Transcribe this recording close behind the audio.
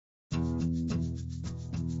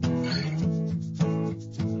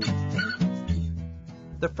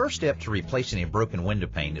The first step to replacing a broken window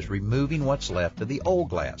pane is removing what's left of the old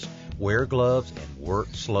glass. Wear gloves and work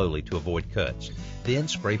slowly to avoid cuts. Then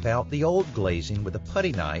scrape out the old glazing with a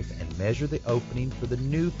putty knife and measure the opening for the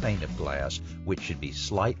new pane of glass, which should be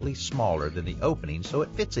slightly smaller than the opening so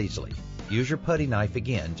it fits easily. Use your putty knife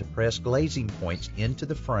again to press glazing points into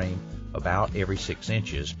the frame about every 6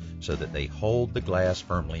 inches so that they hold the glass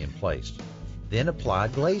firmly in place. Then apply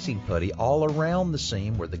glazing putty all around the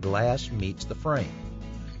seam where the glass meets the frame.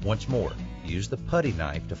 Once more, use the putty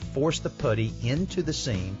knife to force the putty into the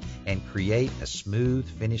seam and create a smooth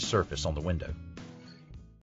finished surface on the window.